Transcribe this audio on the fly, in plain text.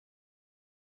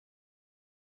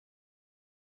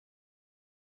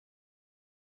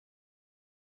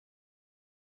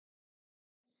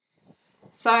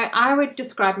So I would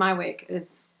describe my work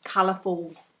as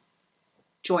colourful,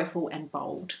 joyful and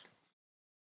bold.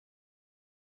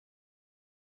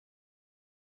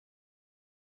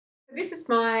 This is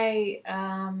my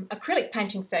acrylic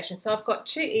painting station. So I've got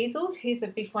 2 easels. Here's a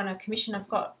big one, a commission I've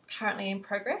got currently in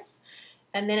progress.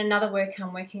 And then another work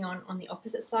I'm working on the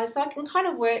opposite side. So I can kind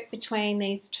of work between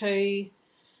these 2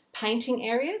 painting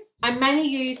areas. I mainly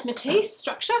use Matisse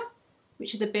structure,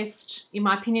 which are the best, in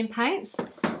my opinion, paints.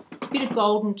 A bit of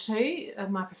golden too, are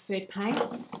my preferred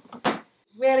paints.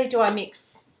 Rarely do I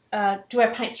mix, do I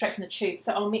paint straight from the tube.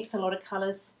 So I'll mix a lot of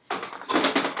colours.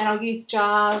 And I'll use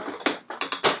jars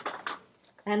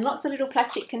and lots of little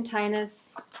plastic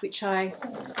containers, which I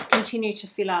continue to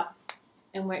fill up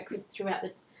and work with throughout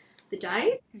the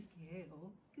days. Good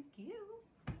girl, good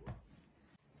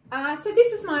girl. So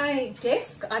this is my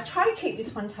desk. I try to keep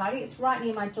this one tidy. It's right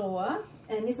near my door,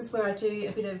 and this is where I do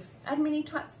a bit of admin-y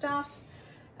type stuff,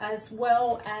 as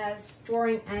well as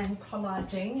drawing and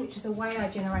collaging, which is a way I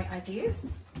generate ideas.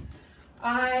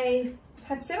 I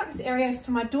have set up this area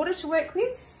for my daughter to work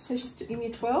with. So she's in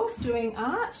year 12 doing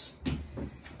art,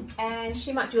 and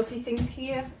she might do a few things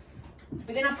here.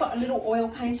 But then I've got a little oil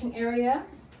painting area.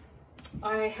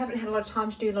 I haven't had a lot of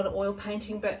time to do a lot of oil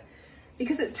painting, but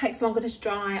because it takes longer to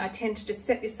dry, I tend to just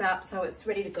set this up so it's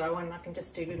ready to go, and I can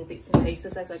just do little bits and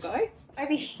pieces as I go.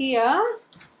 Over here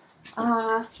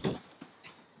are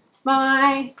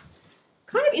my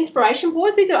kind of inspiration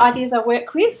boards. These are ideas I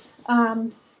work with.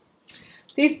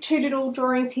 These 2 little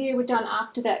drawings here were done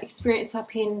after that experience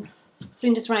up in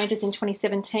Flinders Ranges in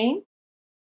 2017.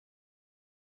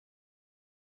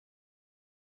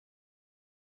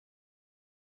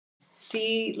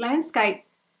 The landscape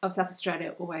of South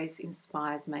Australia always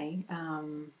inspires me.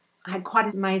 I had quite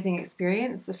an amazing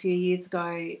experience a few years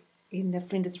ago in the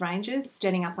Flinders Ranges,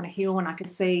 standing up on a hill, and I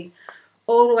could see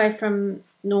all the way from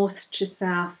north to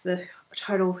south the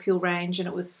total hill range, and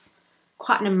it was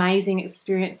quite an amazing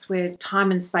experience where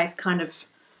time and space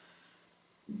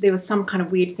there was some kind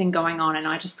of weird thing going on, and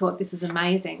I just thought, this is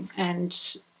amazing. And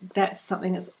that's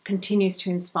something that continues to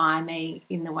inspire me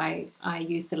in the way I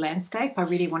use the landscape. I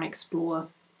really want to explore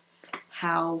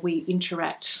how we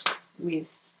interact with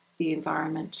the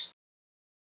environment.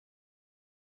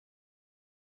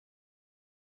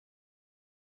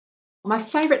 My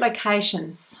favourite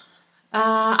locations.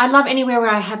 I love anywhere where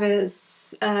I have a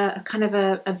kind of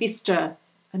a vista,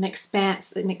 an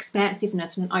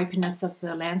expansiveness and an openness of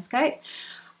the landscape.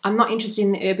 I'm not interested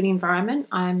in the urban environment.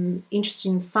 I'm interested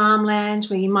in farmland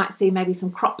where you might see maybe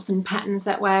some crops and patterns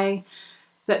that way.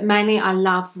 But mainly I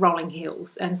love rolling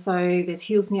hills. And so there's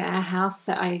hills near our house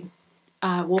that I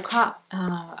walk up.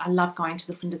 I love going to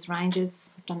the Flinders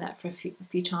Ranges. I've done that for a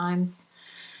few times.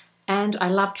 And I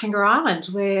love Kangaroo Island,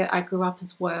 where I grew up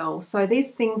as well. So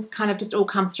these things kind of just all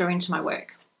come through into my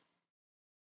work.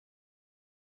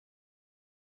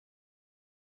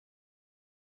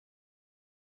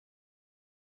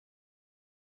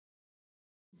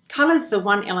 Colour's the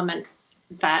one element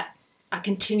that I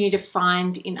continue to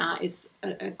find in art is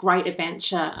a great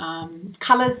adventure.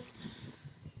 Colours,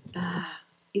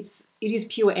 it is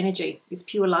pure energy. It's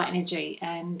pure light energy,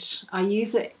 and I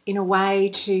use it in a way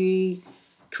to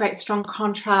create strong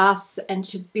contrasts and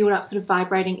to build up sort of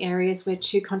vibrating areas where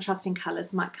 2 contrasting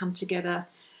colours might come together.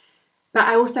 But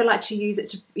I also like to use it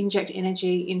to inject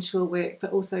energy into a work,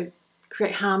 but also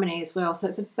create harmony as well. So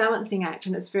it's a balancing act,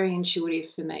 and it's very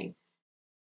intuitive for me.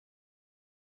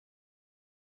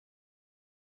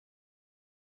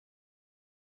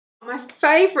 My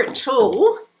favourite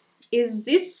tool is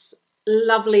this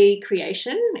lovely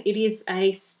creation. It is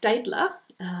a Stadler.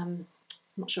 I'm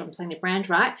not sure I'm saying the brand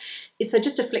right. It's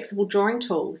just a flexible drawing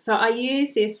tool. So I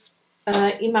use this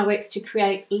in my works to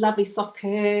create lovely soft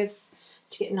curves,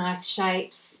 to get nice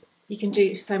shapes. You can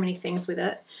do so many things with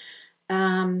it.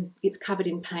 It's covered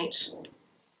in paint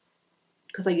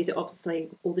because I use it obviously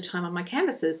all the time on my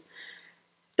canvases.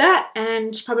 That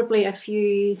and probably a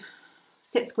few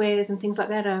set squares and things like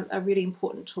that are really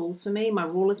important tools for me. My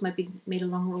rulers, my big metre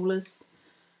long rulers,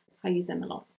 I use them a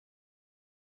lot.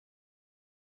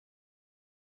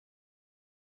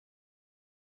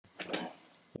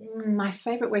 My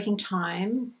favourite working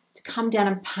time to come down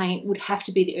and paint would have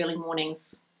to be the early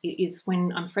mornings. It is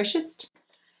when I'm freshest,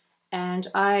 and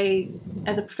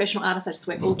as a professional artist, I just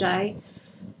work all day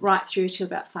right through to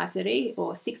about 5:30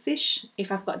 or 6ish.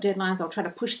 If I've got deadlines, I'll try to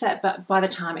push that, but by the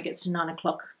time it gets to 9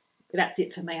 o'clock, that's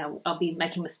it for me. I'll be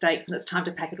making mistakes and it's time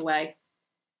to pack it away.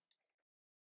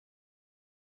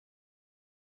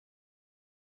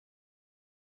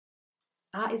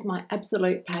 Art is my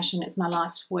absolute passion. It's my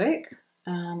life's work.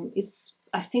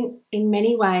 I think in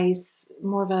many ways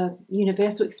more of a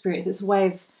universal experience. It's a way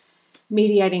of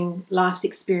mediating life's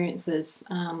experiences.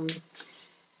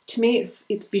 To me,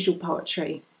 it's visual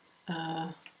poetry.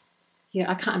 Yeah,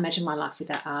 I can't imagine my life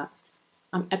without art.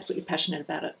 I'm absolutely passionate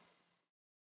about it.